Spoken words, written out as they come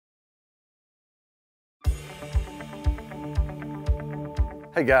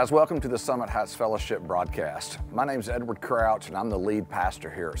Hey guys, welcome to the Summit Heights Fellowship broadcast. My name is Edward Crouch and I'm the lead pastor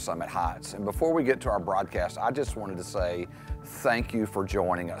here at Summit Heights. And before we get to our broadcast, I just wanted to say thank you for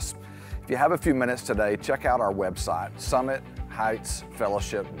joining us. If you have a few minutes today, check out our website,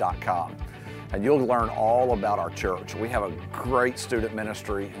 summitheightsfellowship.com, and you'll learn all about our church. We have a great student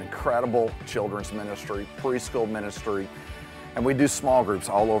ministry, an incredible children's ministry, preschool ministry, and we do small groups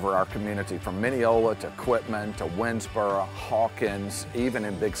all over our community, from Mineola to Quitman to Winsboro, Hawkins, even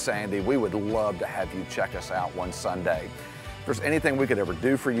in Big Sandy. We would love to have you check us out one Sunday. If there's anything we could ever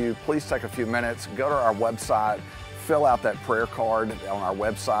do for you, please take a few minutes, go to our website, fill out that prayer card on our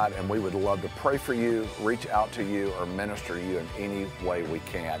website, and we would love to pray for you, reach out to you, or minister to you in any way we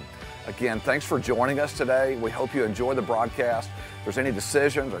can. Again, thanks for joining us today. We hope you enjoy the broadcast. If there's any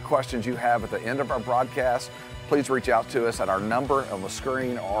decisions or questions you have at the end of our broadcast, please reach out to us at our number on the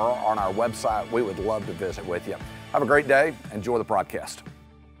screen or on our website. We would love to visit with you. Have a great day. Enjoy the broadcast.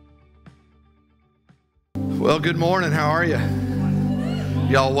 Well, good morning. How are you?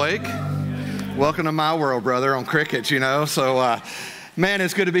 Y'all awake? Welcome to my world, brother, on crickets, you know. So, man,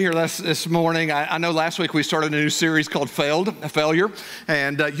 it's good to be here this morning. I know last week we started a new series called Failure,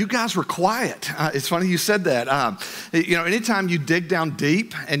 and you guys were quiet. It's funny you said that. You know, anytime you dig down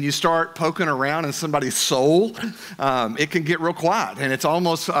deep and you start poking around in somebody's soul, it can get real quiet. And it's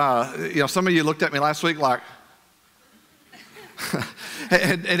almost, you know, some of you looked at me last week like,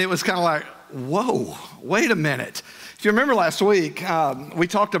 and it was kind of like, whoa, wait a minute. If you remember last week, we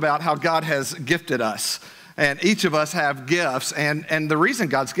talked about how God has gifted us. And each of us have gifts, and the reason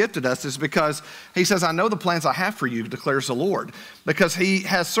God's gifted us is because He says, I know the plans I have for you, declares the Lord, because He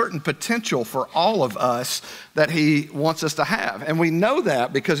has certain potential for all of us that He wants us to have. And we know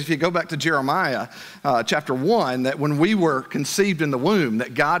that because if you go back to Jeremiah chapter 1, that when we were conceived in the womb,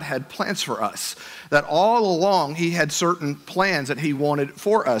 that God had plans for us, that all along He had certain plans that He wanted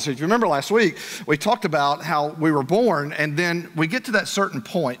for us. If you remember last week, we talked about how we were born, and then we get to that certain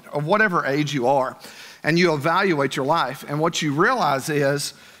point of whatever age you are, and you evaluate your life, and what you realize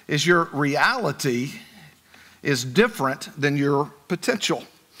is your reality is different than your potential.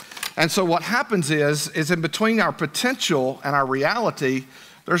 And so what happens is in between our potential and our reality,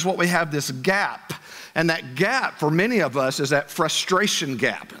 there's what we have, this gap. And that gap for many of us is that frustration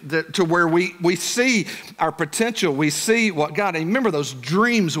gap, to where we see our potential, we see what God, and remember those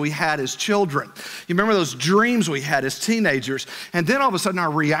dreams we had as children. You remember those dreams we had as teenagers. And then all of a sudden our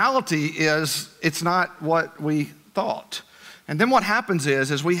reality is, it's not what we thought. And then what happens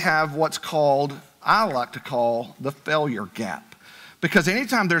is we have what's called, I like to call, the failure gap. Because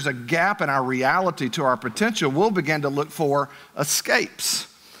anytime there's a gap in our reality to our potential, we'll begin to look for escapes.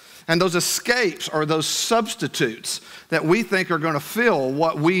 And those escapes are those substitutes that we think are going to fill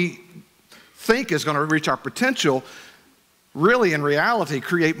what we think is going to reach our potential, really in reality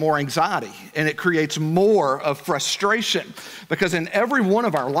create more anxiety, and it creates more of frustration. Because in every one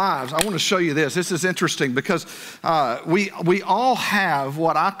of our lives, I want to show you this. This is interesting because we all have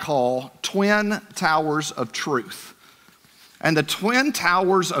what I call twin towers of truth. And the twin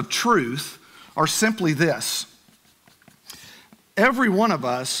towers of truth are simply this. Every one of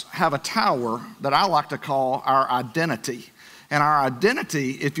us have a tower that I like to call our identity. And our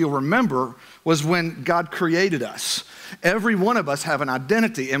identity, if you'll remember, was when God created us. Every one of us have an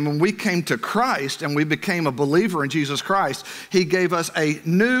identity. And when we came to Christ and we became a believer in Jesus Christ, He gave us a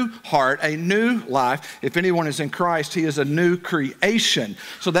new heart, a new life. If anyone is in Christ, he is a new creation.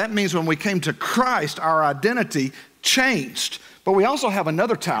 So that means when we came to Christ, our identity changed. But we also have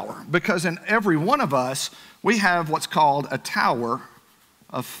another tower, because in every one of us, we have what's called a tower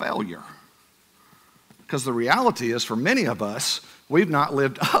of failure. Because the reality is, for many of us, we've not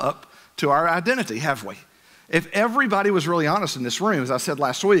lived up to our identity, have we? If everybody was really honest in this room, as I said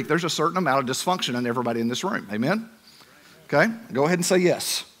last week, there's a certain amount of dysfunction in everybody in this room. Amen? Okay, go ahead and say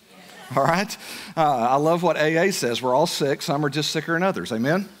yes. All right? I love what AA says. We're all sick. Some are just sicker than others.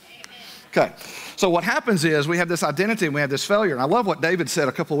 Amen? Okay, so what happens is we have this identity and we have this failure. And I love what David said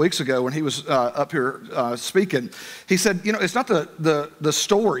a couple of weeks ago when he was up here speaking. He said, you know, it's not the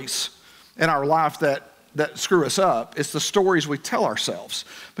stories in our life that screw us up. It's the stories we tell ourselves.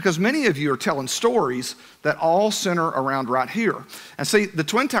 Because many of you are telling stories that all center around right here. And see, the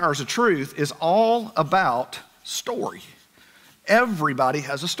Twin Towers of Truth is all about story. Everybody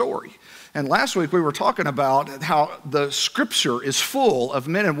has a story. And last week we were talking about how the scripture is full of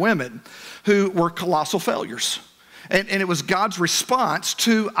men and women who were colossal failures. And it was God's response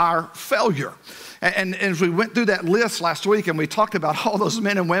to our failure. And as we went through that list last week and we talked about all those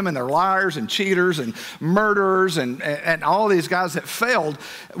men and women, they're liars and cheaters and murderers and all these guys that failed,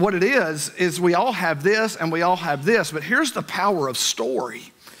 what it is we all have this and we all have this. But here's the power of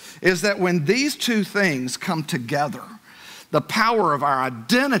story, is that when these two things come together, the power of our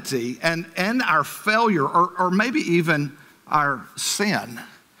identity and our failure, or maybe even our sin,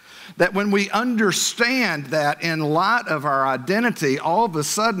 that when we understand that in light of our identity, all of a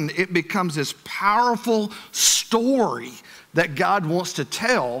sudden it becomes this powerful story that God wants to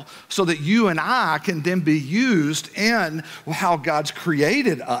tell so that you and I can then be used in how God's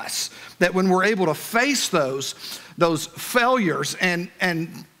created us. That when we're able to face those failures and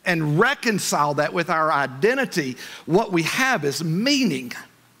reconcile that with our identity, what we have is meaning.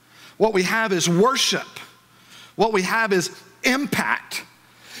 What we have is worship. What we have is impact.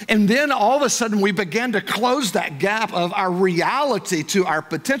 And then all of a sudden we begin to close that gap of our reality to our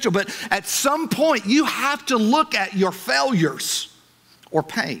potential. But at some point you have to look at your failures or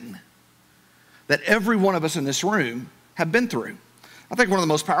pain that every one of us in this room have been through. I think one of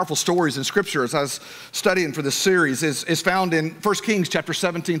the most powerful stories in Scripture as I was studying for this series is found in 1 Kings chapter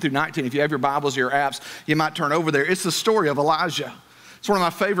 17 through 19. If you have your Bibles or your apps, you might turn over there. It's the story of Elijah. It's one of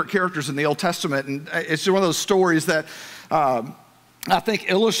my favorite characters in the Old Testament, and it's one of those stories that I think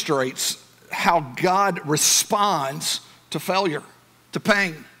illustrates how God responds to failure, to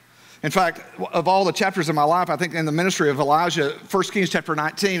pain. In fact, of all the chapters in my life, I think in the ministry of Elijah, 1 Kings chapter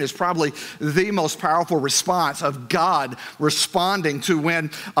 19 is probably the most powerful response of God responding to when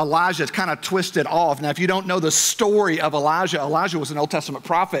Elijah is kind of twisted off. Now, if you don't know the story of Elijah, Elijah was an Old Testament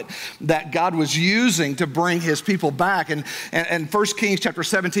prophet that God was using to bring his people back. And 1 Kings chapter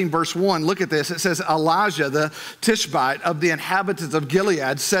 17, verse 1, look at this. It says, Elijah, the Tishbite of the inhabitants of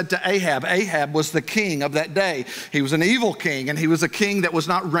Gilead, said to Ahab. Ahab was the king of that day. He was an evil king, and he was a king that was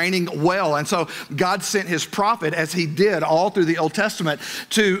not reigning well. And so God sent his prophet, as he did all through the Old Testament,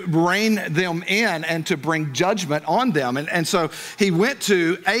 to rein them in and to bring judgment on them. And so he went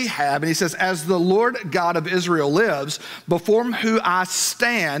to Ahab and he says, as the Lord God of Israel lives, before whom I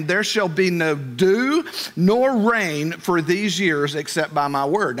stand, there shall be no dew nor rain for these years except by my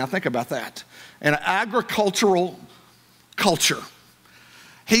word. Now think about that. In an agricultural culture,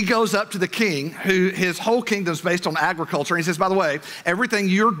 he goes up to the king, who his whole kingdom is based on agriculture. And he says, by the way, everything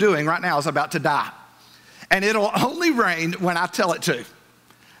you're doing right now is about to die. And it'll only rain when I tell it to.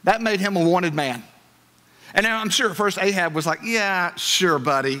 That made him a wanted man. And now I'm sure at first Ahab was like, yeah, sure,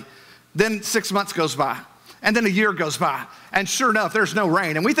 buddy. Then 6 months goes by. And then a year goes by. And sure enough, there's no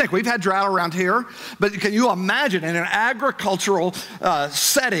rain. And we think we've had drought around here. But can you imagine in an agricultural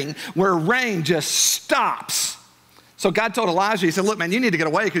setting where rain just stops? So God told Elijah, he said, look, man, you need to get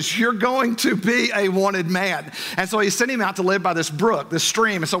away because you're going to be a wanted man. And so he sent him out to live by this brook, this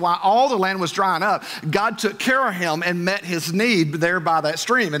stream. And so while all the land was drying up, God took care of him and met his need there by that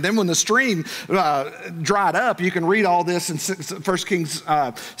stream. And then when the stream dried up, you can read all this in 1 Kings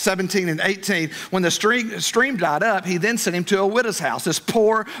 17 and 18. When the stream dried up, he then sent him to a widow's house, this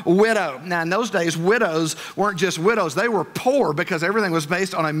poor widow. Now in those days, widows weren't just widows. They were poor because everything was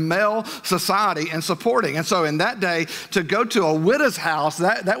based on a male society and supporting. And so in that day, to go to a widow's house,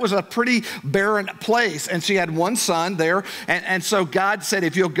 that was a pretty barren place. And she had one son there. And so God said,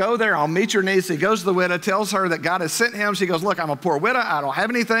 if you'll go there, I'll meet your needs. He goes to the widow, tells her that God has sent him. She goes, look, I'm a poor widow. I don't have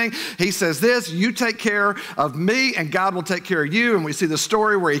anything. He says this, you take care of me and God will take care of you. And we see the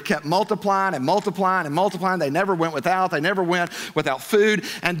story where he kept multiplying and multiplying and multiplying. They never went without. They never went without food.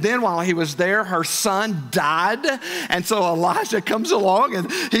 And then while he was there, her son died. And so Elijah comes along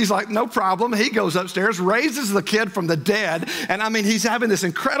and he's like, no problem. He goes upstairs, raises the kid from the dead. And I mean, he's having this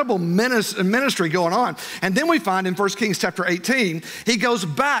incredible ministry going on. And then we find in 1 Kings chapter 18, he goes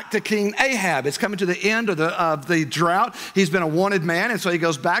back to King Ahab. It's coming to the end of the drought. He's been a wanted man. And so he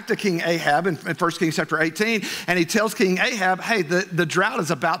goes back to King Ahab in 1 Kings chapter 18. And he tells King Ahab, hey, the drought is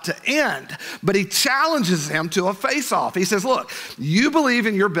about to end. But he challenges him to a face-off. He says, look, you believe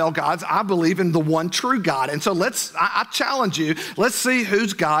in your Baal gods. I believe in the one true God. And so I challenge you. Let's see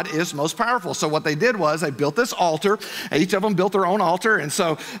whose God is most powerful. So what they did was they built this altar. Each of them built their own altar. And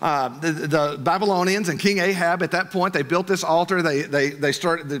so the Babylonians and King Ahab at that point, they built this altar. They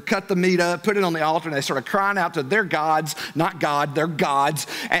started to cut the meat up, put it on the altar, and they started crying out to their gods, not God, their gods.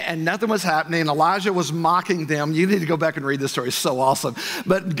 And nothing was happening. Elijah was mocking them. You need to go back and read this story. It's so awesome.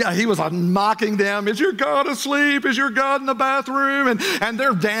 But he was mocking them. Is your God asleep? Is your God in the bathroom? And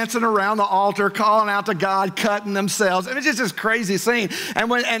they're dancing around the altar, calling out to God, cutting themselves. And it's just this crazy scene.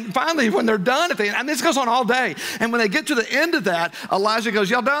 And finally, when they're done at the end, and this goes on all day. And when they get to the end of that, Elijah goes,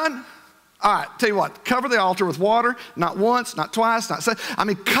 y'all done? All right, tell you what, cover the altar with water, not once, not twice,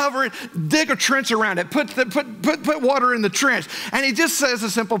 cover it, dig a trench around it, put water in the trench. And he just says a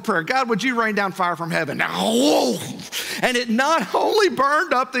simple prayer, God, would you rain down fire from heaven? Now, whoa! And it not only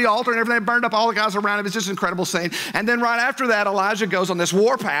burned up the altar and everything, it burned up all the guys around it. It's just an incredible scene. And then right after that, Elijah goes on this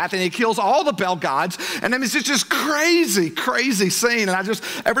war path and he kills all the Baal gods. And then it's just crazy, crazy scene. And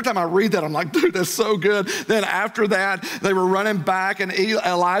every time I read that, I'm like, dude, that's so good. Then after that, they were running back and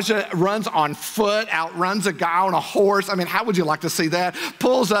Elijah runs on foot, outruns a guy on a horse. I mean, how would you like to see that?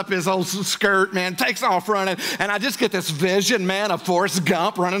 Pulls up his old skirt, man, takes off running. And I just get this vision, man, of Forrest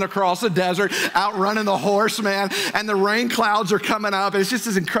Gump running across the desert, outrunning the horse, man. And the rain clouds are coming up. It's just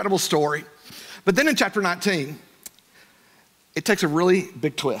this incredible story. But then in chapter 19, it takes a really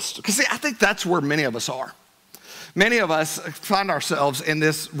big twist. Because see, I think that's where many of us are. Many of us find ourselves in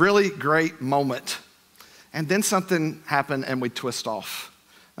this really great moment. And then something happened and we twist off.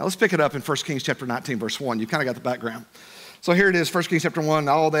 Now let's pick it up in 1 Kings chapter 19, verse 1. You kind of got the background. So here it is, 1 Kings chapter 1,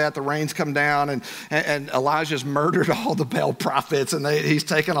 all that, the rains come down, and Elijah's murdered all the Baal prophets, and he's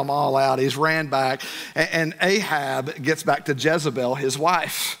taken them all out. He's ran back, and Ahab gets back to Jezebel, his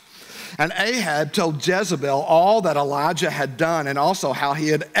wife. And Ahab told Jezebel all that Elijah had done and also how he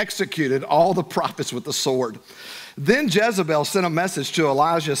had executed all the prophets with the sword. Then Jezebel sent a message to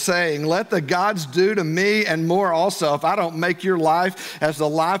Elijah saying, let the gods do to me and more also if I don't make your life as the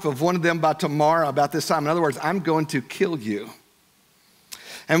life of one of them by tomorrow about this time. In other words, I'm going to kill you.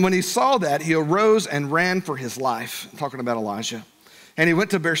 And when he saw that, he arose and ran for his life, talking about Elijah. And he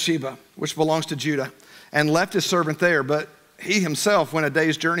went to Beersheba, which belongs to Judah, and left his servant there. But he himself went a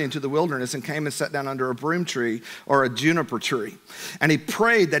day's journey into the wilderness and came and sat down under a broom tree or a juniper tree. And he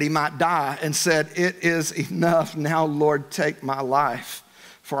prayed that he might die and said, it is enough. Now, Lord, take my life,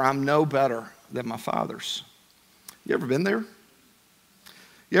 for I'm no better than my fathers. You ever been there?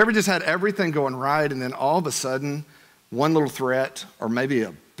 You ever just had everything going right and then all of a sudden one little threat or maybe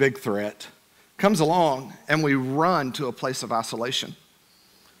a big threat comes along and we run to a place of isolation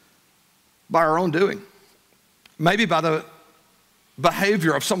by our own doing, maybe by the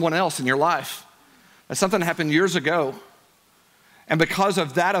behavior of someone else in your life. Something happened years ago, and because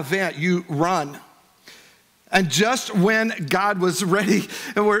of that event, you run. And just when God was ready,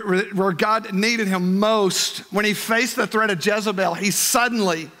 and where God needed him most, when he faced the threat of Jezebel, he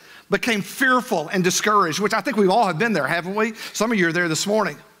suddenly became fearful and discouraged, which I think we all have been there, haven't we? Some of you are there this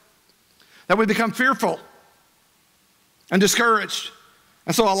morning. That we become fearful and discouraged.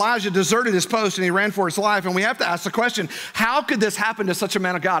 And so Elijah deserted his post and he ran for his life. And we have to ask the question, how could this happen to such a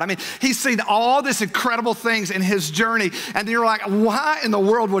man of God? I mean, he's seen all these incredible things in his journey. And you're like, why in the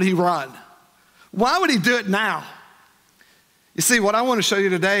world would he run? Why would he do it now? You see, what I want to show you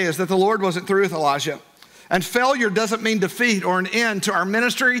today is that the Lord wasn't through with Elijah. And failure doesn't mean defeat or an end to our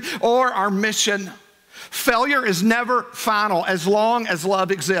ministry or our mission. Failure is never final as long as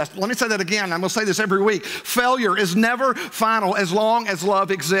love exists. Let me say that again. I'm going to say this every week. Failure is never final as long as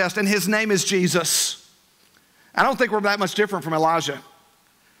love exists, and his name is Jesus. I don't think we're that much different from Elijah.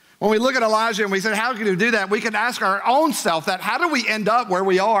 When we look at Elijah and we say, how can we do that? We can ask our own self that. How do we end up where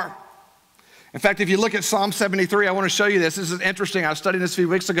we are? In fact, if you look at Psalm 73, I want to show you this. This is interesting. I was studying this a few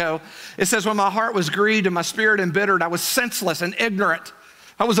weeks ago. It says, when my heart was grieved and my spirit embittered, I was senseless and ignorant.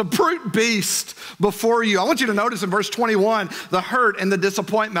 I was a brute beast before you. I want you to notice in verse 21, the hurt and the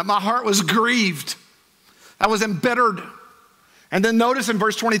disappointment. My heart was grieved. I was embittered. And then notice in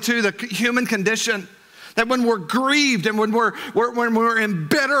verse 22, the human condition, that when we're grieved and when we're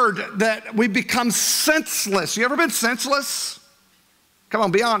embittered, that we become senseless. You ever been senseless? Come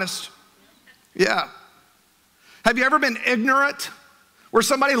on, be honest. Yeah. Have you ever been ignorant? Where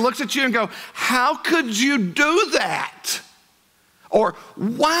somebody looks at you and go, how could you do that? Or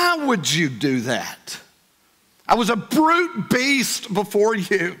why would you do that? I was a brute beast before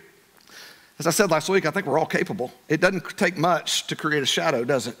you. As I said last week, I think we're all capable. It doesn't take much to create a shadow,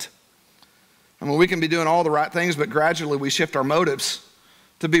 does it? I mean, we can be doing all the right things, but gradually we shift our motives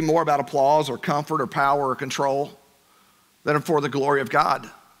to be more about applause or comfort or power or control than for the glory of God.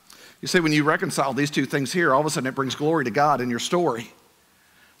 You see, when you reconcile these two things here, all of a sudden it brings glory to God in your story.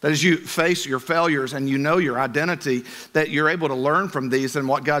 That as you face your failures and you know your identity, that you're able to learn from these and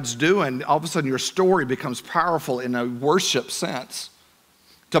what God's doing, all of a sudden your story becomes powerful in a worship sense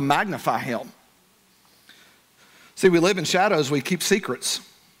to magnify him. See, we live in shadows, we keep secrets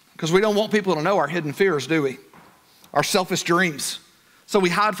because we don't want people to know our hidden fears, do we? Our selfish dreams. So we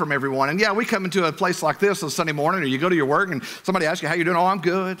hide from everyone. And yeah, we come into a place like this on Sunday morning or you go to your work and somebody asks you, how you doing? Oh, I'm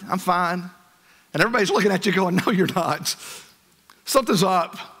good, I'm fine. And everybody's looking at you going, no, you're not. Something's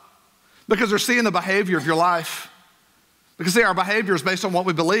up because they're seeing the behavior of your life. Because see, our behavior is based on what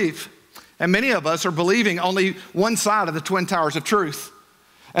we believe. And many of us are believing only one side of the twin towers of truth.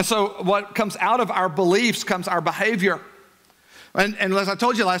 And so what comes out of our beliefs comes our behavior. And as I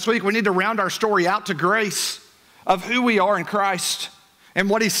told you last week, we need to round our story out to grace of who we are in Christ and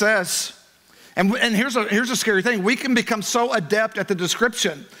what he says. And here's a scary thing. We can become so adept at the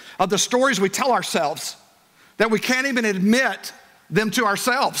description of the stories we tell ourselves that we can't even admit them to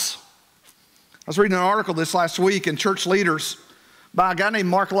ourselves. I was reading an article this last week in Church Leaders by a guy named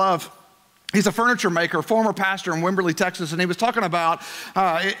Mark Love. He's a furniture maker, former pastor in Wimberley, Texas, and he was talking about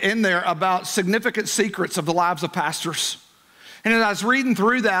in there about significant secrets of the lives of pastors. And as I was reading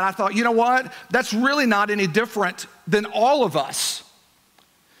through that, I thought, you know what? That's really not any different than all of us.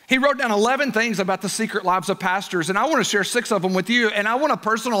 He wrote down 11 things about the secret lives of pastors, and I want to share 6 of them with you, and I want to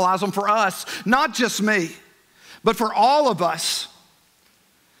personalize them for us, not just me, but for all of us.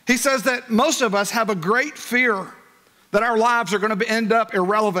 He says that most of us have a great fear that our lives are going to end up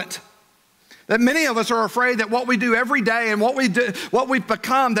irrelevant. That many of us are afraid that what we do every day and what we've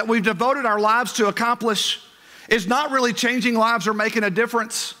become, that we've devoted our lives to accomplish, is not really changing lives or making a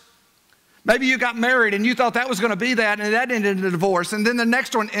difference. Maybe you got married and you thought that was going to be that, and that ended in a divorce, and then the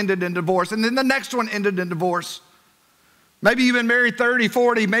next one ended in divorce, and then the next one ended in divorce. Maybe you've been married 30,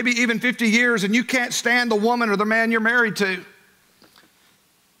 40, maybe even 50 years, and you can't stand the woman or the man you're married to.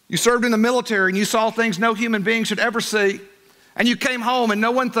 You served in the military and you saw things no human being should ever see. And you came home and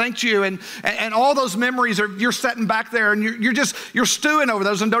no one thanked you, and all those memories you're sitting back there and you're stewing over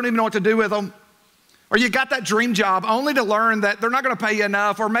those and don't even know what to do with them. Or you got that dream job only to learn that they're not going to pay you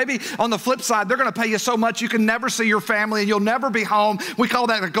enough, or maybe on the flip side, they're going to pay you so much you can never see your family and you'll never be home. We call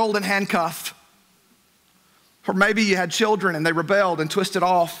that a golden handcuff. Or maybe you had children and they rebelled and twisted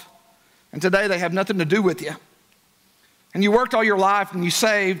off, and today they have nothing to do with you. And you worked all your life and you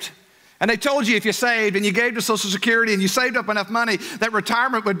saved, and they told you if you saved and you gave to Social Security and you saved up enough money that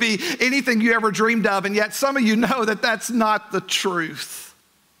retirement would be anything you ever dreamed of, and yet some of you know that that's not the truth.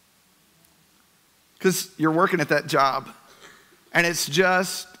 Because you're working at that job and it's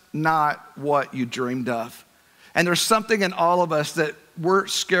just not what you dreamed of. And there's something in all of us that we're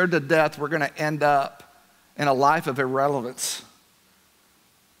scared to death we're going to end up in a life of irrelevance.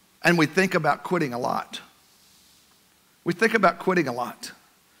 And we think about quitting a lot. We think about quitting a lot.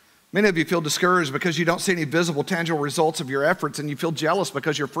 Many of you feel discouraged because you don't see any visible, tangible results of your efforts, and you feel jealous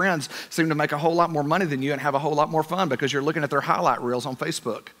because your friends seem to make a whole lot more money than you and have a whole lot more fun because you're looking at their highlight reels on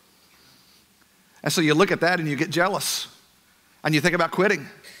Facebook. And so you look at that and you get jealous, and you think about quitting.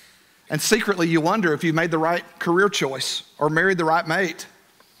 And secretly you wonder if you made the right career choice or married the right mate.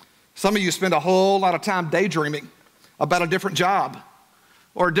 Some of you spend a whole lot of time daydreaming about a different job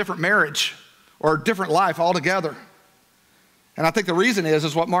or a different marriage or a different life altogether. And I think the reason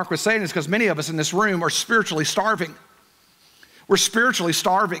is what Mark was saying, is because many of us in this room are spiritually starving. We're spiritually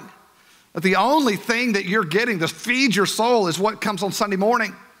starving. That the only thing that you're getting to feed your soul is what comes on Sunday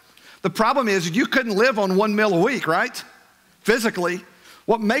morning. The problem is you couldn't live on 1 meal a week, right? Physically.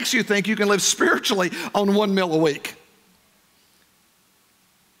 What makes you think you can live spiritually on 1 meal a week?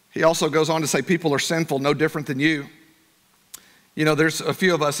 He also goes on to say people are sinful, no different than you. You know, there's a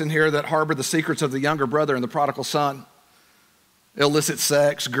few of us in here that harbor the secrets of the younger brother and the prodigal son. Illicit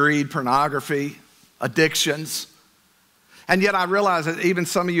sex, greed, pornography, addictions. And yet I realize that even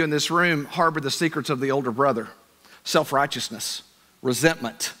some of you in this room harbor the secrets of the older brother. Self-righteousness,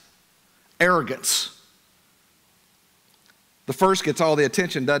 resentment, arrogance. The first gets all the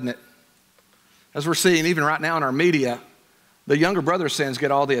attention, doesn't it? As we're seeing even right now in our media, the younger brother sins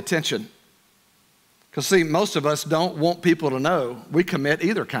get all the attention. Because see, most of us don't want people to know we commit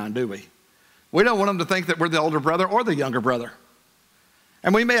either kind, do we? We don't want them to think that we're the older brother or the younger brother.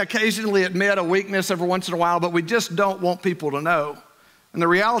 And we may occasionally admit a weakness every once in a while, but we just don't want people to know. And the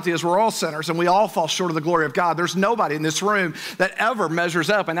reality is we're all sinners and we all fall short of the glory of God. There's nobody in this room that ever measures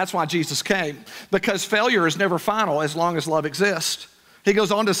up, and that's why Jesus came. Because failure is never final as long as love exists. He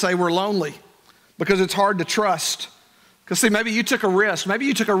goes on to say we're lonely because it's hard to trust. Because see, maybe you took a risk. Maybe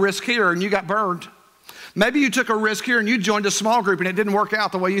you took a risk here and you got burned. Maybe you took a risk here and you joined a small group and it didn't work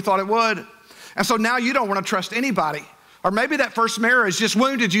out the way you thought it would. And so now you don't want to trust anybody. Or maybe that first marriage just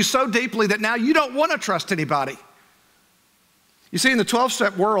wounded you so deeply that now you don't want to trust anybody. You see, in the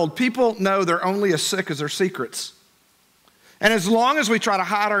 12-step world, people know they're only as sick as their secrets. And as long as we try to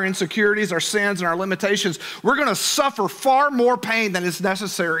hide our insecurities, our sins, and our limitations, we're going to suffer far more pain than is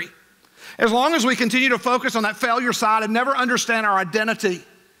necessary. As long as we continue to focus on that failure side and never understand our identity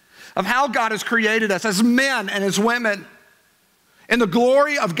of how God has created us as men and as women, in the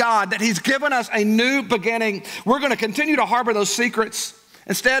glory of God, that He's given us a new beginning, we're going to continue to harbor those secrets.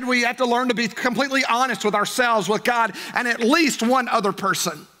 Instead, we have to learn to be completely honest with ourselves, with God, and at least one other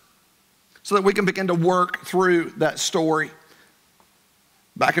person. so that we can begin to work through that story.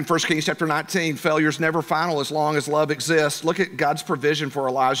 Back in 1 Kings chapter 19, failure is never final as long as love exists. Look at God's provision for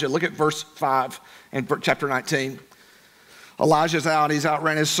Elijah. Look at verse 5 in chapter 19. Elijah's out, he's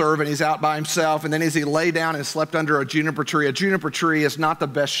outran his servant, he's out by himself, and then as he lay down and slept under a juniper tree is not the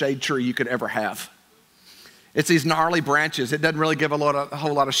best shade tree you could ever have. It's these gnarly branches. It doesn't really give a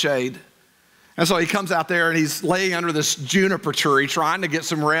whole lot of shade. And so he comes out there and he's laying under this juniper tree trying to get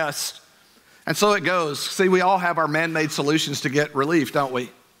some rest. And so it goes. See, we all have our man-made solutions to get relief, don't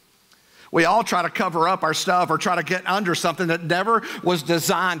we? We all try to cover up our stuff or try to get under something that never was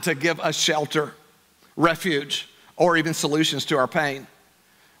designed to give us shelter, refuge, or even solutions to our pain.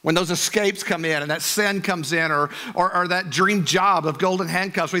 When those escapes come in and that sin comes in or that dream job of golden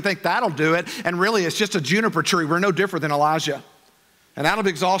handcuffs, we think that'll do it. And really, it's just a juniper tree. We're no different than Elijah. And out of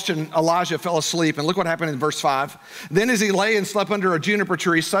exhaustion, Elijah fell asleep. And look what happened in verse 5. Then as he lay and slept under a juniper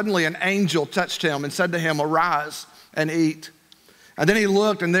tree, suddenly an angel touched him and said to him, "Arise and eat." And then he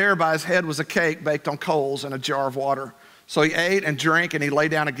looked, and there by his head was a cake baked on coals and a jar of water. So he ate and drank, and he lay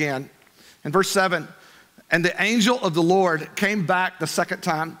down again. In verse 7, and the angel of the Lord came back the second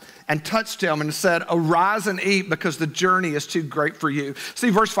time and touched him and said, "Arise and eat, because the journey is too great for you." See,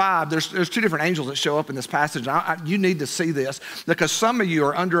 verse 5, there's two different angels that show up in this passage. You need to see this, because some of you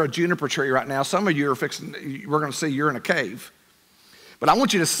are under a juniper tree right now. Some of you we're going to see you're in a cave. But I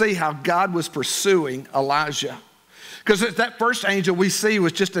want you to see how God was pursuing Elijah. Because that first angel we see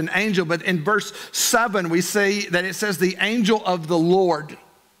was just an angel, but in verse 7 we see that it says the angel of the Lord.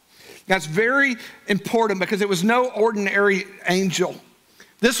 That's very important because it was no ordinary angel.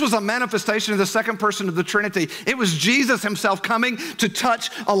 This was a manifestation of the second person of the Trinity. It was Jesus himself coming to touch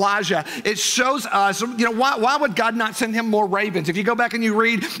Elijah. It shows us, why would God not send him more ravens? If you go back and you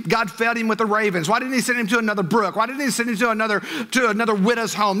read, God fed him with the ravens. Why didn't he send him to another brook? Why didn't he send him to another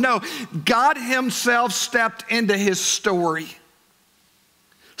widow's home? No, God himself stepped into his story.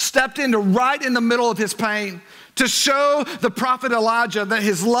 Stepped into right in the middle of his pain to show the prophet Elijah that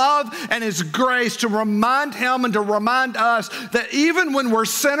his love and his grace, to remind him and to remind us that even when we're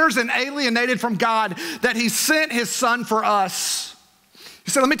sinners and alienated from God, that he sent his son for us.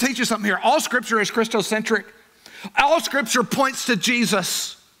 He said, let me teach you something here. All scripture is Christocentric. All scripture points to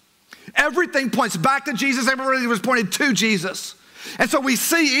Jesus. Everything points back to Jesus. Everybody was pointed to Jesus. And so we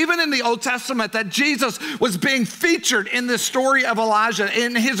see even in the Old Testament that Jesus was being featured in this story of Elijah.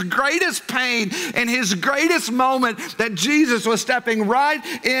 In his greatest pain, in his greatest moment, that Jesus was stepping right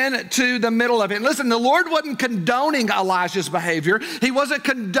into the middle of it. And listen, the Lord wasn't condoning Elijah's behavior. He wasn't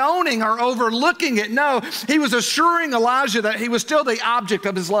condoning or overlooking it. No, he was assuring Elijah that he was still the object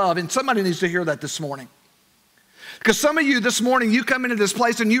of his love. And somebody needs to hear that this morning. Because some of you this morning, you come into this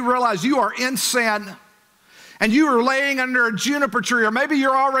place and you realize you are in sin. And you are laying under a juniper tree, or maybe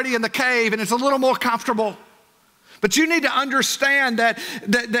you're already in the cave and it's a little more comfortable. But you need to understand that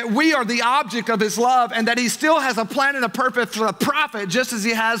we are the object of his love, and that he still has a plan and a purpose for the prophet, just as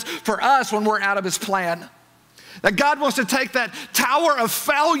he has for us when we're out of his plan. That God wants to take that tower of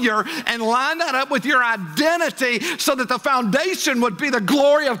failure and line that up with your identity so that the foundation would be the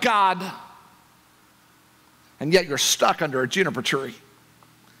glory of God. And yet you're stuck under a juniper tree.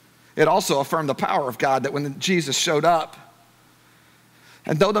 It also affirmed the power of God that when Jesus showed up,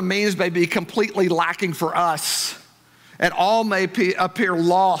 and though the means may be completely lacking for us, and all may appear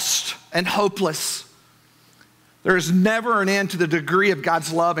lost and hopeless, there is never an end to the degree of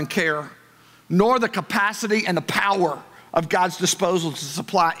God's love and care, nor the capacity and the power of God's disposal to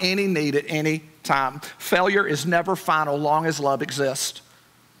supply any need at any time. Failure is never final long as love exists.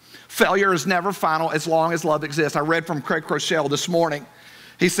 Failure is never final as long as love exists. I read from Craig Rochelle this morning.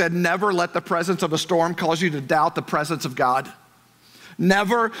 He said, never let the presence of a storm cause you to doubt the presence of God.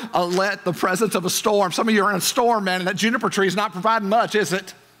 Never let the presence of a storm. Some of you are in a storm, man, and that juniper tree is not providing much, is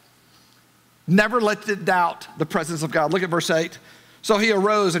it? Never let it doubt the presence of God. Look at verse 8. So he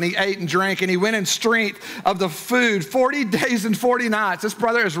arose and he ate and drank, and he went in strength of the food 40 days and 40 nights. This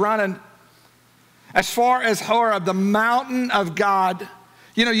brother is running as far as Horeb, the mountain of God.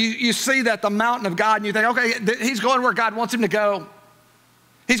 You know, you see that, the mountain of God, and you think, okay, he's going where God wants him to go.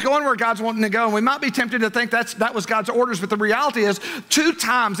 He's going where God's wanting to go. And we might be tempted to think that was God's orders, but the reality is 2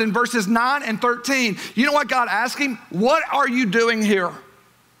 times in verses 9 and 13, you know what God asked him? What are you doing here?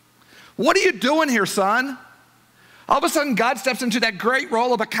 What are you doing here, son? All of a sudden, God steps into that great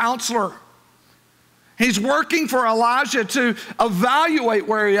role of a counselor. He's working for Elijah to evaluate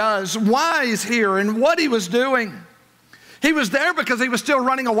where he is, why he's here, and what he was doing. He was there because he was still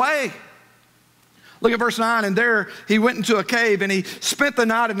running away. Look at verse 9, and there he went into a cave, and he spent the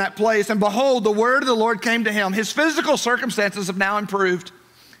night in that place. And behold, the word of the Lord came to him. His physical circumstances have now improved.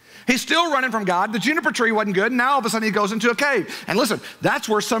 He's still running from God. The juniper tree wasn't good, and now all of a sudden he goes into a cave. And listen, that's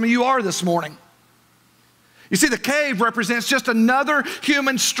where some of you are this morning. You see, the cave represents just another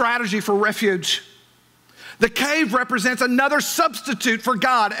human strategy for refuge. The cave represents another substitute for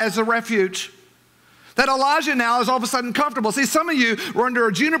God as a refuge. That Elijah now is all of a sudden comfortable. See, some of you were under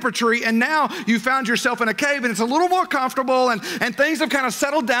a juniper tree and now you found yourself in a cave and it's a little more comfortable and things have kind of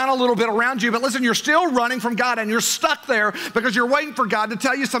settled down a little bit around you. But listen, you're still running from God and you're stuck there because you're waiting for God to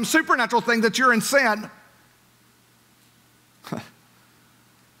tell you some supernatural thing that you're in sin.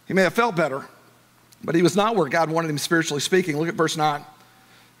 He may have felt better, but he was not where God wanted him spiritually speaking. Look at verse 9.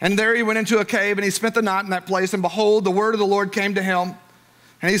 And there he went into a cave and he spent the night in that place. And behold, the word of the Lord came to him.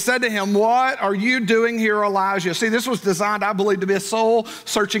 And he said to him, what are you doing here, Elijah? See, this was designed, I believe, to be a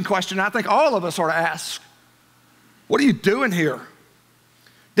soul-searching question. I think all of us ought to ask, what are you doing here?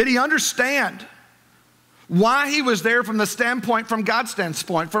 Did he understand why he was there from the standpoint, from God's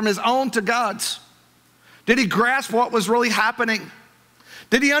standpoint, from his own to God's? Did he grasp what was really happening?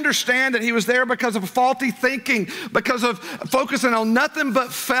 Did he understand that he was there because of faulty thinking, because of focusing on nothing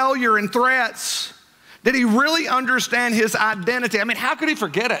but failure and threats? Did he really understand his identity? I mean, how could he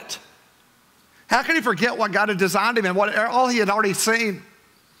forget it? How could he forget what God had designed him and all he had already seen?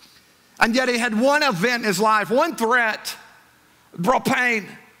 And yet he had one event in his life, one threat, brought pain.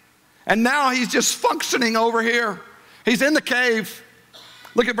 And now he's just functioning over here. He's in the cave.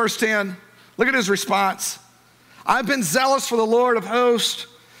 Look at verse 10. Look at his response. I've been zealous for the Lord of hosts,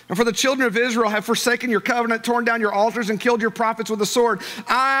 and for the children of Israel have forsaken your covenant, torn down your altars, and killed your prophets with the sword.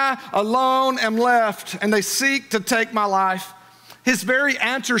 I alone am left, and they seek to take my life. His very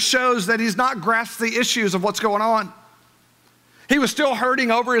answer shows that he's not grasped the issues of what's going on. He was still hurting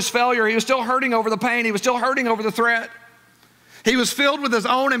over his failure. He was still hurting over the pain. He was still hurting over the threat. He was filled with his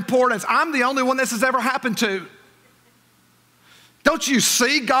own importance. I'm the only one this has ever happened to. Don't you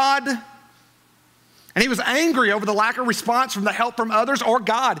see, God? And he was angry over the lack of response from the help from others or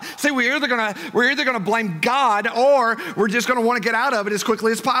God. See, we're either gonna blame God or we're just gonna want to get out of it as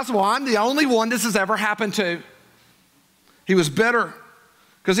quickly as possible. I'm the only one this has ever happened to. He was bitter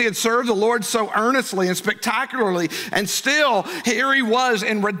because he had served the Lord so earnestly and spectacularly, and still here he was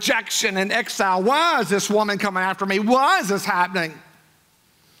in rejection and exile. Why is this woman coming after me? Why is this happening?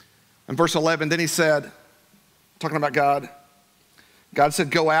 In verse 11, then he said, talking about God, God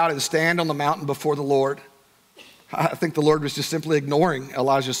said, go out and stand on the mountain before the Lord. I think the Lord was just simply ignoring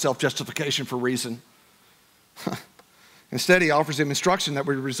Elijah's self-justification for reason. Instead, he offers him instruction that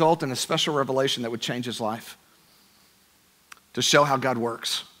would result in a special revelation that would change his life to show how God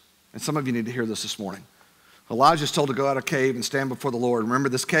works. And some of you need to hear this morning. Elijah's told to go out of a cave and stand before the Lord. Remember,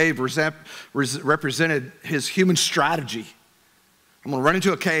 this cave represented his human strategy. I'm going to run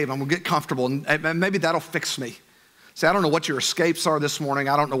into a cave. I'm going to get comfortable, and maybe that'll fix me. See, I don't know what your escapes are this morning.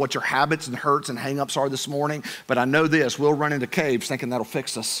 I don't know what your habits and hurts and hang-ups are this morning, but I know this. We'll run into caves thinking that'll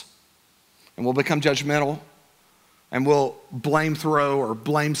fix us. And we'll become judgmental, and we'll blame throw or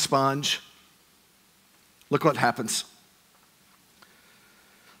blame sponge. Look what happens.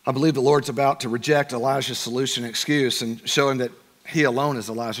 I believe the Lord's about to reject Elijah's solution and excuse and show him that he alone is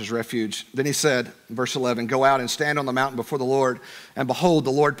Elijah's refuge. Then he said, in verse 11, go out and stand on the mountain before the Lord, and behold,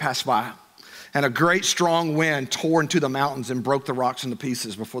 the Lord passed by. And a great strong wind tore into the mountains and broke the rocks into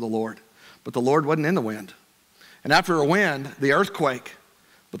pieces before the Lord. But the Lord wasn't in the wind. And after a wind, the earthquake.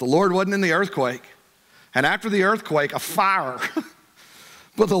 But the Lord wasn't in the earthquake. And after the earthquake, a fire.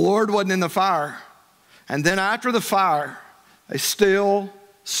 But the Lord wasn't in the fire. And then after the fire, a still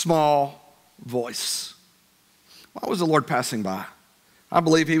small voice. Why was the Lord passing by? I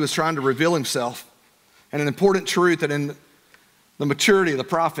believe he was trying to reveal himself and an important truth that in the maturity of the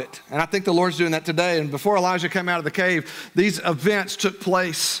prophet. And I think the Lord's doing that today. And before Elijah came out of the cave, these events took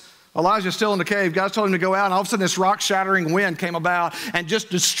place. Elijah's still in the cave. God's told him to go out, and all of a sudden this rock-shattering wind came about and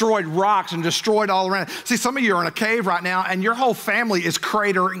just destroyed rocks and destroyed all around. See, some of you are in a cave right now, and your whole family is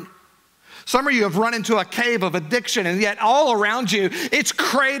cratering. Some of you have run into a cave of addiction, and yet all around you, it's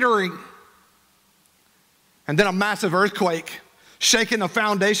cratering. And then a massive earthquake shaking the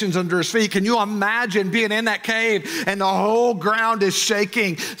foundations under his feet. Can you imagine being in that cave and the whole ground is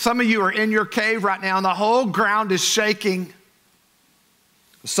shaking? Some of you are in your cave right now and the whole ground is shaking.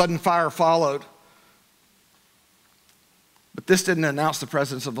 A sudden fire followed. But this didn't announce the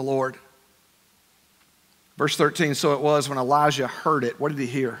presence of the Lord. Verse 13, so it was when Elijah heard it. What did he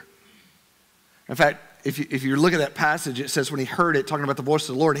hear? In fact, if you look at that passage, it says when he heard it, talking about the voice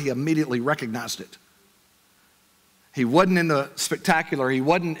of the Lord, he immediately recognized it. He wasn't in the spectacular. He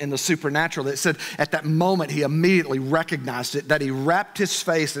wasn't in the supernatural. It said at that moment he immediately recognized it, that he wrapped his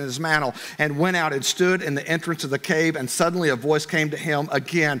face in his mantle and went out and stood in the entrance of the cave, and suddenly a voice came to him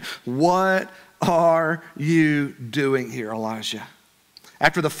again. What are you doing here, Elijah?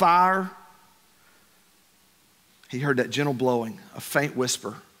 After the fire, he heard that gentle blowing, a faint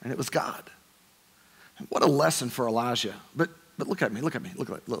whisper, and it was God. What a lesson for Elijah. But look at me. Look.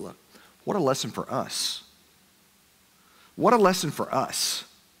 What a lesson for us. What a lesson for us.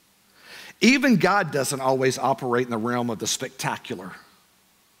 Even God doesn't always operate in the realm of the spectacular.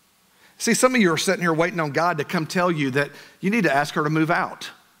 See, some of you are sitting here waiting on God to come tell you that you need to ask her to move out.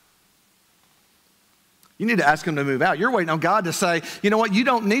 You need to ask him to move out. You're waiting on God to say, you know what, you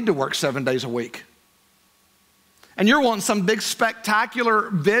don't need to work 7 days a week. And you're wanting some big spectacular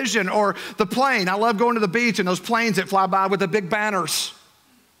vision, or the plane. I love going to the beach and those planes that fly by with the big banners.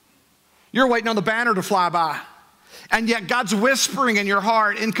 You're waiting on the banner to fly by. And yet God's whispering in your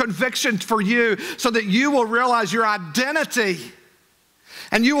heart in conviction for you so that you will realize your identity.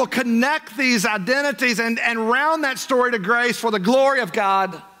 And you will connect these identities and round that story to grace for the glory of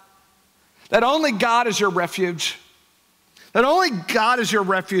God. That only God is your refuge. That only God is your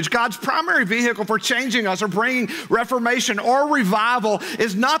refuge. God's primary vehicle for changing us or bringing reformation or revival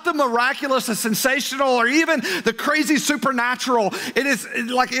is not the miraculous, the sensational, or even the crazy supernatural. It is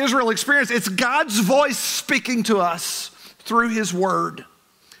like Israel experienced. It's God's voice speaking to us through his word,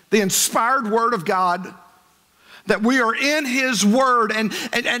 the inspired word of God, that we are in his word, and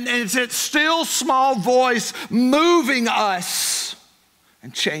it's its still small voice moving us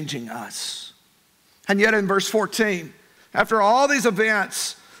and changing us. And yet in verse 14, after all these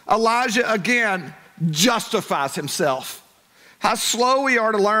events, Elijah again justifies himself. How slow we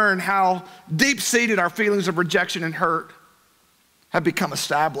are to learn how deep-seated our feelings of rejection and hurt have become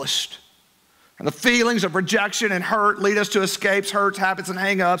established. And the feelings of rejection and hurt lead us to escapes, hurts, habits, and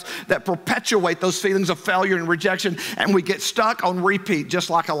hang-ups that perpetuate those feelings of failure and rejection, and we get stuck on repeat just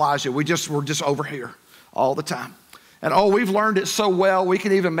like Elijah. We're just over here all the time. And we've learned it so well, we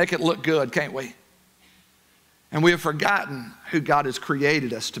can even make it look good, can't we? And we have forgotten who God has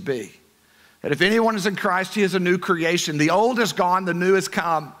created us to be. That if anyone is in Christ, he is a new creation. The old is gone, the new has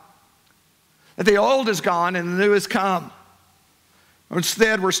come. That the old is gone and the new has come.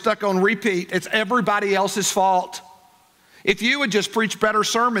 Instead, we're stuck on repeat. It's everybody else's fault. If you would just preach better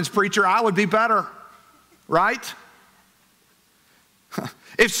sermons, preacher, I would be better, right?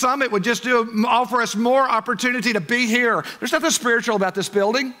 If Summit would just offer us more opportunity to be here. There's nothing spiritual about this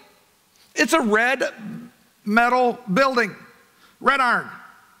building. It's a red metal building, red iron.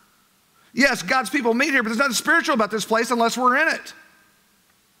 Yes, God's people meet here, but there's nothing spiritual about this place unless we're in it.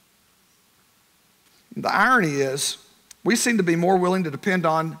 The irony is, we seem to be more willing to depend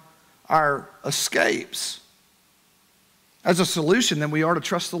on our escapes as a solution than we are to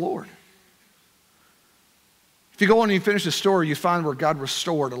trust the Lord. If you go on and you finish the story, you find where God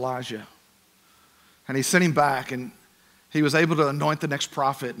restored Elijah. And he sent him back, and he was able to anoint the next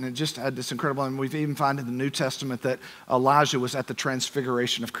prophet, and it just had this incredible, and we've even found in the New Testament that Elijah was at the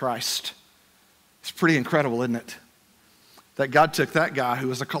transfiguration of Christ. It's pretty incredible, isn't it? That God took that guy who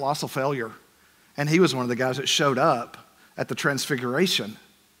was a colossal failure, and he was one of the guys that showed up at the transfiguration.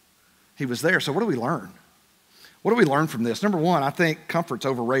 He was there. So what do we learn? What do we learn from this? Number one, I think comfort's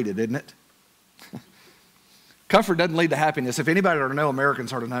overrated, isn't it? Comfort doesn't lead to happiness. If anybody ought to know,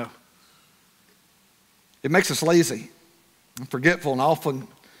 Americans ought to know. It makes us lazy and forgetful, and often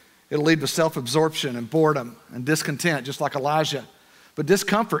it'll lead to self-absorption and boredom and discontent, just like Elijah. But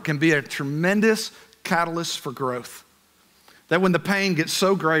discomfort can be a tremendous catalyst for growth. That when the pain gets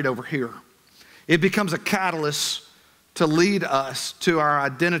so great over here, it becomes a catalyst to lead us to our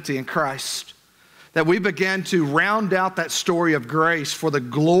identity in Christ. That we begin to round out that story of grace for the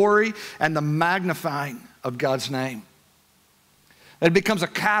glory and the magnifying of God's name. It becomes a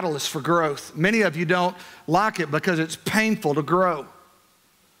catalyst for growth. Many of you don't like it because it's painful to grow.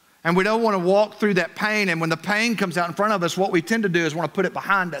 And we don't want to walk through that pain. And when the pain comes out in front of us, what we tend to do is want to put it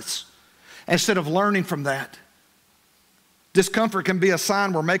behind us instead of learning from that. Discomfort can be a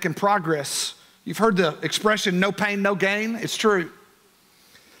sign we're making progress. You've heard the expression, no pain, no gain. It's true.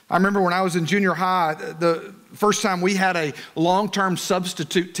 I remember when I was in junior high, the first time we had a long-term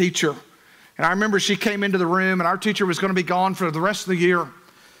substitute teacher. And I remember she came into the room, and our teacher was going to be gone for the rest of the year.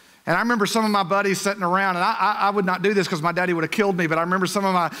 And I remember some of my buddies sitting around, and I would not do this because my daddy would have killed me, but I remember some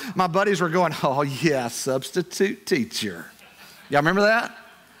of my buddies were going, oh yeah, substitute teacher. Y'all remember that?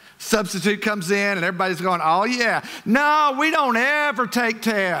 Substitute comes in, and everybody's going, oh yeah. No, we don't ever take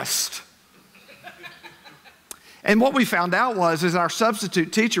tests. And what we found out was our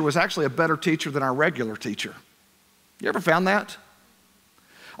substitute teacher was actually a better teacher than our regular teacher. You ever found that?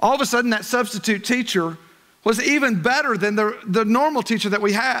 All of a sudden, that substitute teacher was even better than the normal teacher that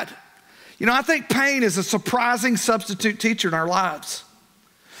we had. You know, I think pain is a surprising substitute teacher in our lives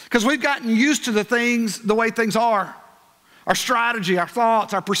because we've gotten used to the way things are, our strategy, our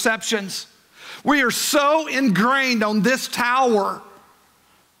thoughts, our perceptions. We are so ingrained on this tower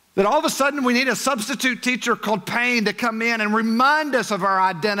that all of a sudden we need a substitute teacher called pain to come in and remind us of our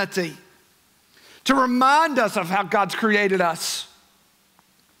identity, to remind us of how God's created us.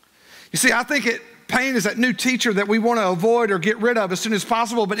 You see, I think pain is that new teacher that we want to avoid or get rid of as soon as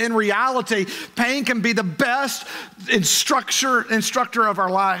possible, but in reality, pain can be the best instructor of our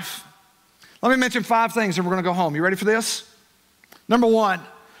life. Let me mention 5 things and we're going to go home. You ready for this? Number 1,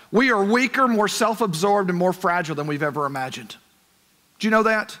 we are weaker, more self-absorbed, and more fragile than we've ever imagined. Do you know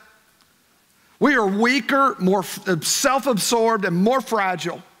that? We are weaker, more self-absorbed, and more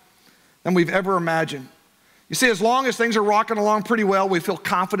fragile than we've ever imagined. You see, as long as things are rocking along pretty well, we feel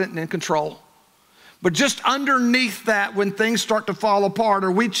confident and in control. But just underneath that, when things start to fall apart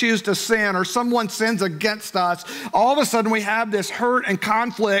or we choose to sin or someone sins against us, all of a sudden we have this hurt and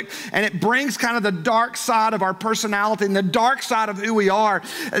conflict, and it brings kind of the dark side of our personality and the dark side of who we are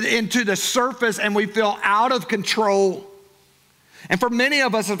into the surface, and we feel out of control. And for many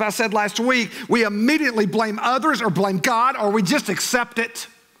of us, as I said last week, we immediately blame others or blame God, or we just accept it.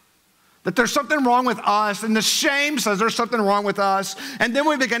 That there's something wrong with us, and the shame says there's something wrong with us. And then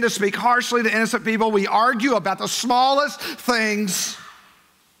we begin to speak harshly to innocent people. We argue about the smallest things.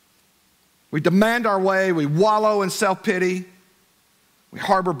 We demand our way. We wallow in self-pity. We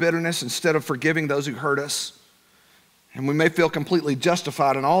harbor bitterness instead of forgiving those who hurt us. And we may feel completely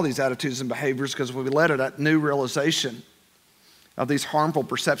justified in all these attitudes and behaviors because we let that new realization of these harmful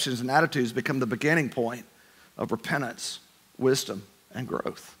perceptions and attitudes become the beginning point of repentance, wisdom, and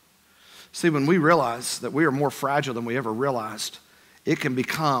growth. See, when we realize that we are more fragile than we ever realized, it can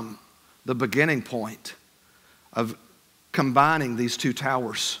become the beginning point of combining these 2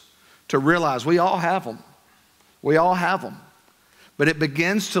 towers to realize we all have them. We all have them. But it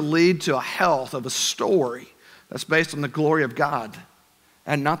begins to lead to a health of a story that's based on the glory of God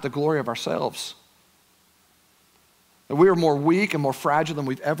and not the glory of ourselves. That we are more weak and more fragile than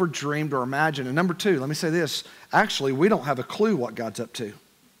we've ever dreamed or imagined. And number 2, let me say this. Actually, we don't have a clue what God's up to.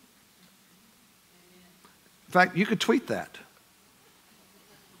 In fact, you could tweet that.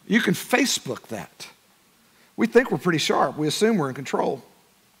 You can Facebook that. We think we're pretty sharp. We assume we're in control.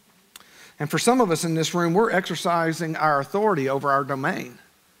 And for some of us in this room, we're exercising our authority over our domain.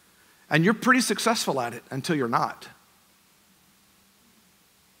 And you're pretty successful at it until you're not.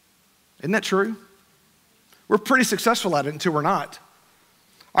 Isn't that true? We're pretty successful at it until we're not.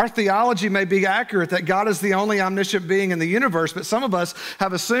 Our theology may be accurate that God is the only omniscient being in the universe, but some of us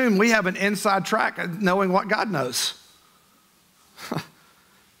have assumed we have an inside track of knowing what God knows. And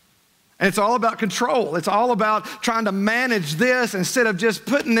it's all about control. It's all about trying to manage this instead of just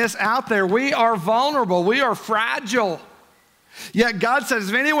putting this out there. We are vulnerable. We are fragile. Yet God says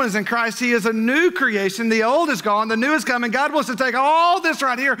if anyone is in Christ, he is a new creation. The old is gone, the new is coming. God wants to take all this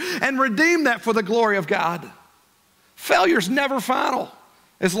right here and redeem that for the glory of God. Failure's never final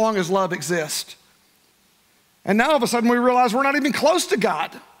as long as love exists. And now all of a sudden we realize we're not even close to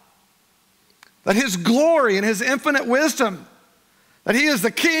God. That his glory and his infinite wisdom, that he is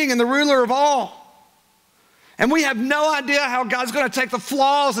the king and the ruler of all. And we have no idea how God's going to take the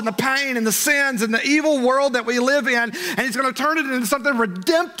flaws and the pain and the sins and the evil world that we live in, and he's going to turn it into something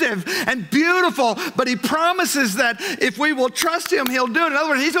redemptive and beautiful. But he promises that if we will trust him, he'll do it. In other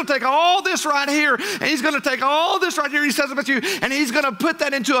words, he's going to take all this right here, and he's going to take all this right here he says about you, and he's going to put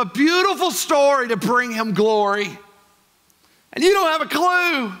that into a beautiful story to bring him glory. And you don't have a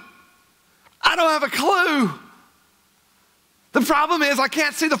clue. I don't have a clue. The problem is I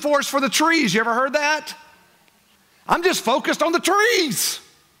can't see the forest for the trees. You ever heard that? I'm just focused on the trees.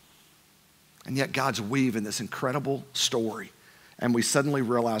 And yet God's weaving this incredible story. And we suddenly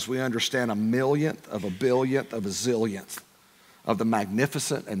realize we understand a millionth of a billionth of a zillionth of the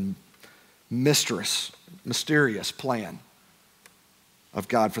magnificent and mysterious plan of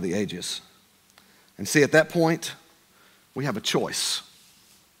God for the ages. And see, at that point, we have a choice.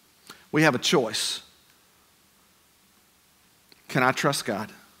 We have a choice. Can I trust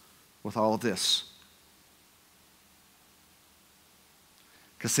God with all of this?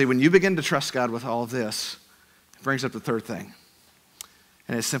 Because see, when you begin to trust God with all of this, it brings up the third thing.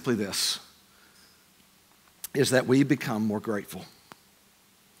 And it's simply this, is that we become more grateful.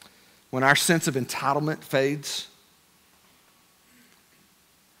 When our sense of entitlement fades,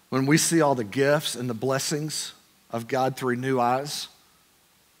 when we see all the gifts and the blessings of God through new eyes,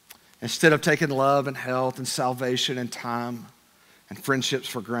 instead of taking love and health and salvation and time and friendships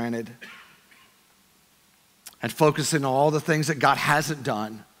for granted and focusing on all the things that God hasn't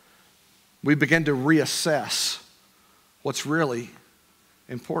done, we begin to reassess what's really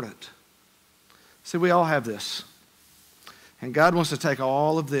important. See, we all have this. And God wants to take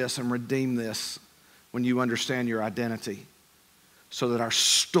all of this and redeem this when you understand your identity so that our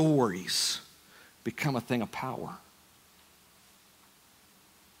stories become a thing of power.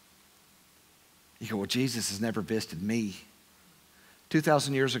 You go, well, Jesus has never visited me.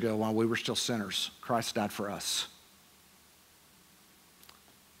 2,000 years ago, while we were still sinners, Christ died for us.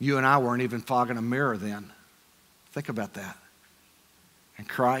 You and I weren't even fogging a mirror then. Think about that. And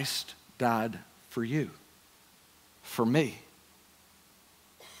Christ died for you, for me.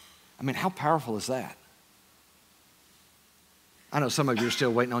 I mean, how powerful is that? I know some of you are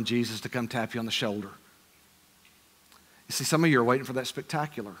still waiting on Jesus to come tap you on the shoulder. You see, some of you are waiting for that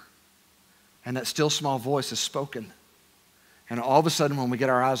spectacular. And that still small voice is spoken. And all of a sudden, when we get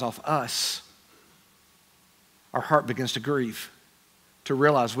our eyes off us, our heart begins to grieve, to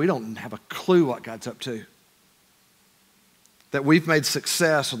realize we don't have a clue what God's up to. That we've made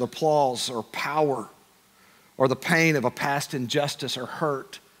success or the applause or power or the pain of a past injustice or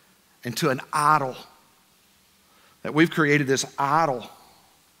hurt into an idol. That we've created this idol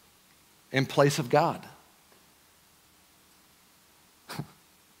in place of God.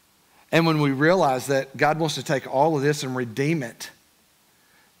 And when we realize that God wants to take all of this and redeem it,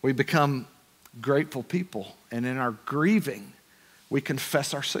 we become grateful people. And in our grieving, we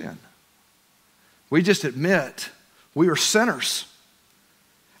confess our sin. We just admit we are sinners.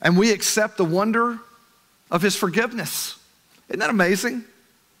 And we accept the wonder of his forgiveness. Isn't that amazing?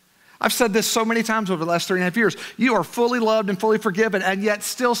 I've said this so many times over the last 3.5 years. You are fully loved and fully forgiven, and yet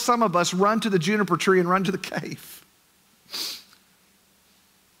still some of us run to the juniper tree and run to the cave.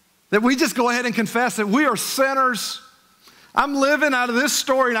 That we just go ahead and confess that we are sinners. I'm living out of this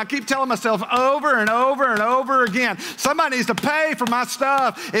story, and I keep telling myself over and over and over again, somebody needs to pay for my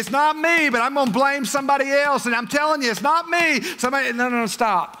stuff. It's not me, but I'm going to blame somebody else. And I'm telling you, it's not me. No,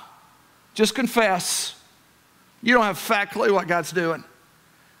 stop. Just confess. You don't have a fat clue what God's doing.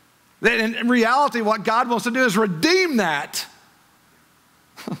 In reality, what God wants to do is redeem that.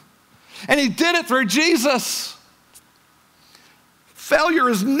 And he did it through Jesus. Failure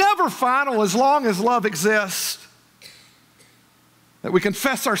is never final as long as love exists. That we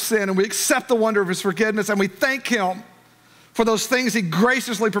confess our sin and we accept the wonder of his forgiveness and we thank him for those things he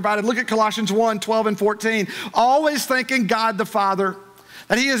graciously provided. Look at Colossians 1:12 and 14. Always thanking God the Father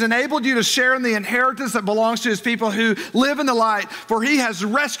that he has enabled you to share in the inheritance that belongs to his people who live in the light, for he has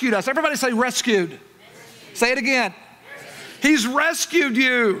rescued us. Everybody say rescued. Say it again. He's rescued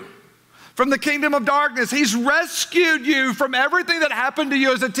you from the kingdom of darkness. He's rescued you from everything that happened to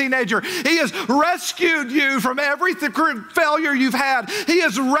you as a teenager. He has rescued you from every failure you've had. He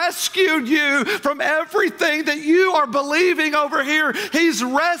has rescued you from everything that you are believing over here. He's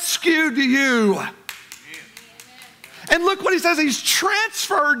rescued you. And look what he says, he's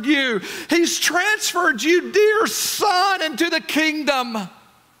transferred you. He's transferred you, dear son, into the kingdom.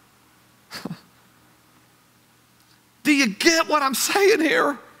 Do you get what I'm saying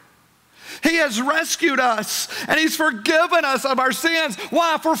here? He has rescued us, and he's forgiven us of our sins.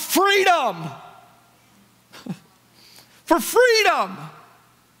 Why? For freedom. For freedom.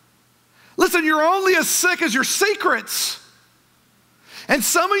 Listen, you're only as sick as your secrets. And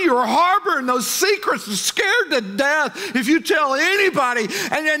some of you are harboring those secrets and scared to death if you tell anybody,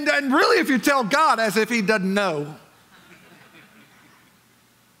 and really if you tell God as if he doesn't know.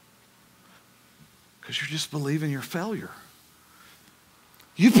 Because you're just believing your failure.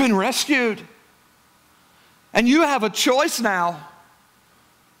 You've been rescued. And you have a choice now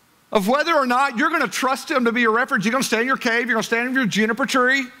of whether or not you're going to trust him to be your refuge. You're going to stay in your cave. You're going to stand in your juniper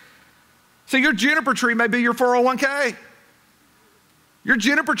tree. So your juniper tree may be your 401k. Your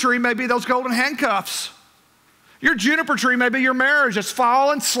juniper tree may be those golden handcuffs. Your juniper tree may be your marriage that's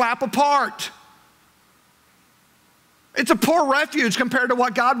fallen slap apart. It's a poor refuge compared to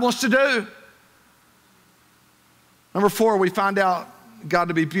what God wants to do. Number 4, we find out God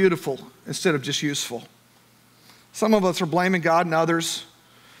to be beautiful instead of just useful. Some of us are blaming God and others.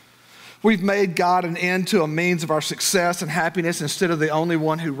 We've made God an end to a means of our success and happiness instead of the only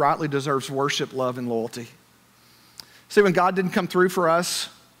one who rightly deserves worship, love, and loyalty. See, when God didn't come through for us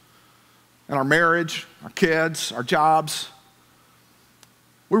in our marriage, our kids, our jobs,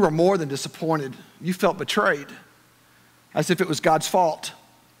 we were more than disappointed. You felt betrayed, as if it was God's fault.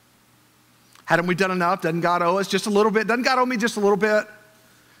 Hadn't we done enough? Doesn't God owe us just a little bit? Doesn't God owe me just a little bit?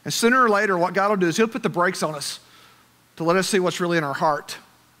 And sooner or later, what God will do is he'll put the brakes on us to let us see what's really in our heart.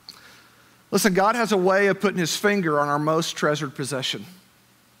 Listen, God has a way of putting his finger on our most treasured possession.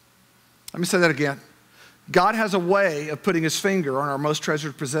 Let me say that again. God has a way of putting his finger on our most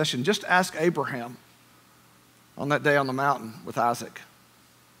treasured possession. Just ask Abraham on that day on the mountain with Isaac.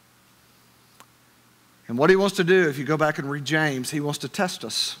 And what he wants to do, if you go back and read James, he wants to test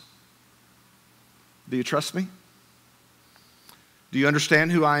us. Do you trust me? Do you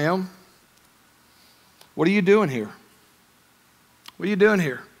understand who I am? What are you doing here? What are you doing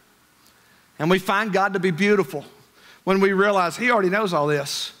here? And we find God to be beautiful when we realize he already knows all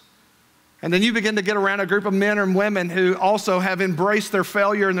this. And then you begin to get around a group of men and women who also have embraced their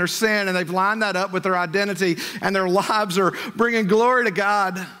failure and their sin, and they've lined that up with their identity, and their lives are bringing glory to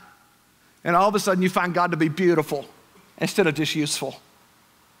God. And all of a sudden you find God to be beautiful instead of just useful,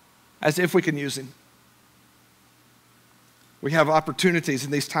 as if we can use him. We have opportunities in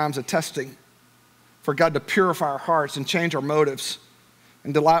these times of testing for God to purify our hearts and change our motives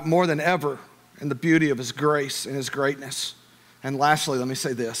and delight more than ever in the beauty of his grace and his greatness. And lastly, let me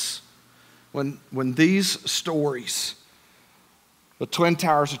say this. When these stories, the twin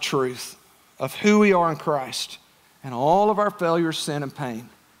towers of truth of who we are in Christ and all of our failures, sin, and pain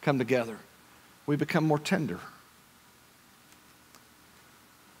come together, we become more tender,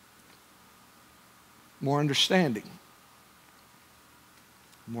 more understanding,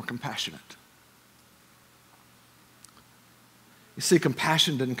 more compassionate. You see,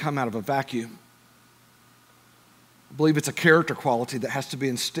 compassion didn't come out of a vacuum. I believe it's a character quality that has to be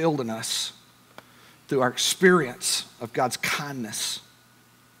instilled in us through our experience of God's kindness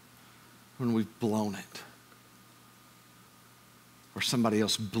when we've blown it, or somebody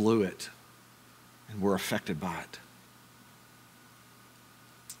else blew it and we're affected by it.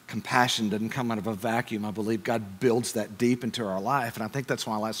 Compassion doesn't come out of a vacuum. I believe God builds that deep into our life, and I think that's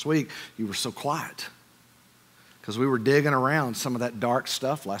why last week you were so quiet, because we were digging around some of that dark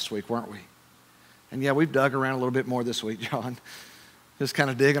stuff last week, weren't we? And yeah, we've dug around a little bit more this week, John. Just kind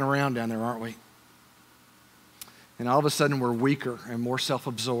of digging around down there, aren't we? And all of a sudden we're weaker and more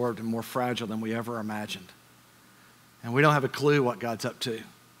self-absorbed and more fragile than we ever imagined. And we don't have a clue what God's up to.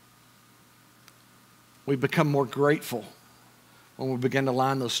 We become more grateful when we begin to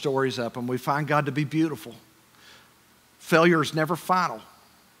line those stories up and we find God to be beautiful. Failure is never final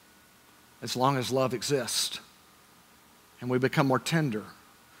as long as love exists. And we become more tender,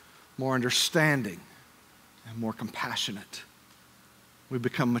 more understanding, and more compassionate. We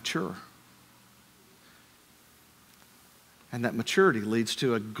become mature. And that maturity leads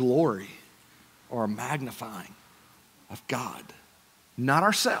to a glory or a magnifying of God. Not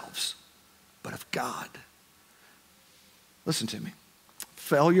ourselves, but of God. Listen to me.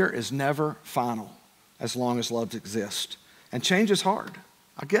 Failure is never final as long as love exists. And change is hard.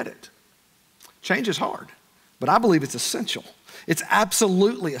 I get it. Change is hard. But I believe it's essential. It's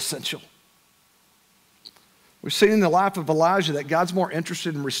absolutely essential. We've seen in the life of Elijah that God's more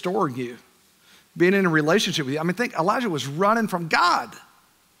interested in restoring you, being in a relationship with you. I mean, think Elijah was running from God.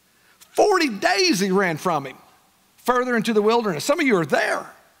 40 days he ran from him, further into the wilderness. Some of you are there.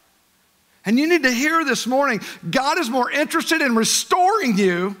 And you need to hear this morning, God is more interested in restoring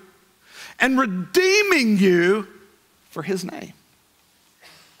you and redeeming you for his name.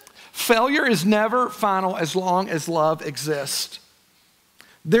 Failure is never final as long as love exists.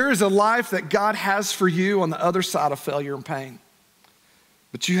 There is a life that God has for you on the other side of failure and pain.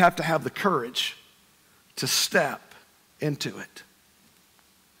 But you have to have the courage to step into it.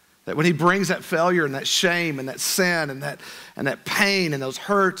 That when he brings that failure and that shame and that sin and that pain and those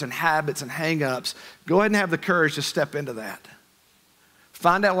hurts and habits and hang-ups, go ahead and have the courage to step into that.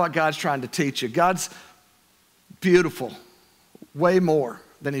 Find out what God's trying to teach you. God's beautiful, way more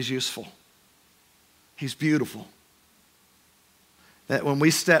than he's useful. He's beautiful. That when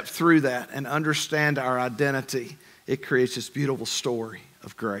we step through that and understand our identity, it creates this beautiful story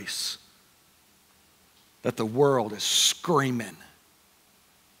of grace that the world is screaming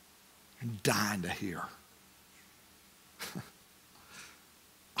and dying to hear.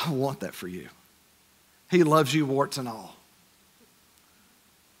 I want that for you. He loves you, warts and all.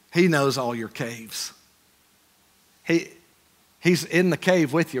 He knows all your caves. He's in the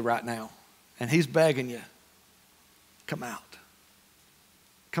cave with you right now, and he's begging you, come out.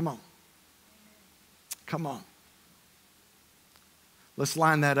 Come on. Come on. Let's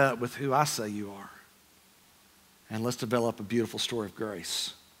line that up with who I say you are, and let's develop a beautiful story of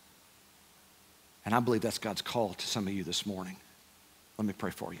grace. And I believe that's God's call to some of you this morning. Let me pray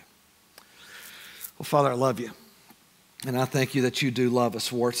for you. Well, Father, I love you. And I thank you that you do love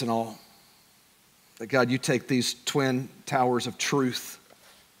us, warts and all. That, God, you take these twin towers of truth.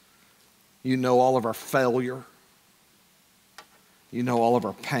 You know all of our failure. You know all of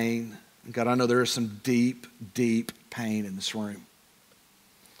our pain. God, I know there is some deep, deep pain in this room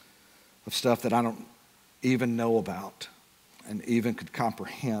of stuff that I don't even know about and even could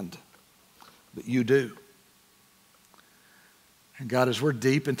comprehend, but you do. And God, as we're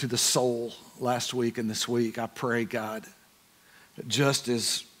deep into the soul last week and this week, I pray, God, that just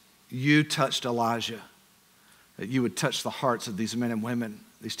as you touched Elijah, that you would touch the hearts of these men and women,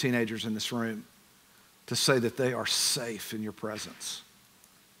 these teenagers in this room, to say that they are safe in your presence.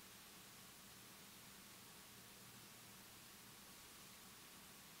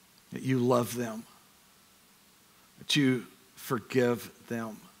 That you love them, that you forgive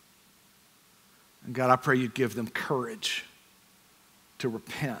them. And God, I pray you'd give them courage to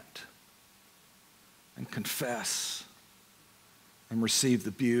repent and confess and receive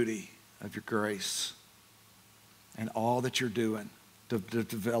the beauty of your grace and all that you're doing to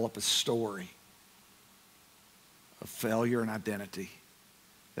develop a story of failure and identity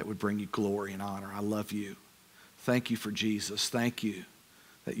that would bring you glory and honor. I love you. Thank you for Jesus. Thank you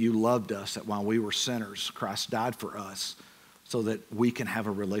that you loved us, that while we were sinners, Christ died for us so that we can have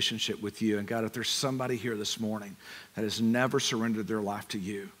a relationship with you. And God, if there's somebody here this morning that has never surrendered their life to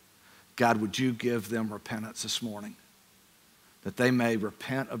you, God, would you give them repentance this morning, that they may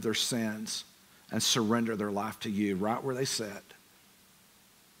repent of their sins and surrender their life to you right where they sit,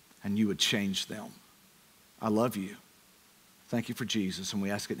 and you would change them. I love you. Thank you for Jesus, and we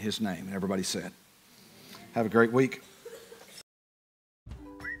ask it in his name. And everybody said, have a great week.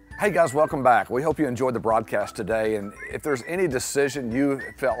 Hey guys, welcome back. We hope you enjoyed the broadcast today, and if there's any decision you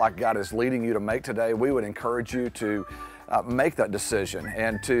felt like God is leading you to make today, we would encourage you to make that decision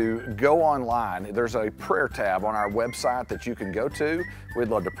and to go online. There's a prayer tab on our website that you can go to. We'd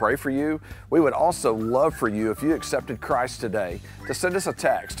love to pray for you. We would also love for you, if you accepted Christ today, to send us a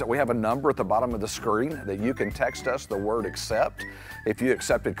text. We have a number at the bottom of the screen that you can text us the word accept if you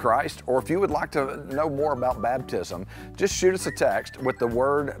accepted Christ, or if you would like to know more about baptism, just shoot us a text with the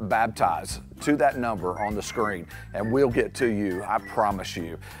word baptize to that number on the screen, and we'll get to you, I promise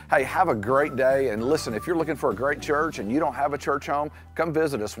you. Hey, have a great day, and listen, if you're looking for a great church and you don't have a church home, come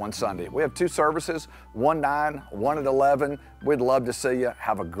visit us one Sunday. We have 2 services, one 9, one at 11. We'd love to see you.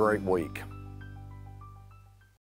 Have a great week.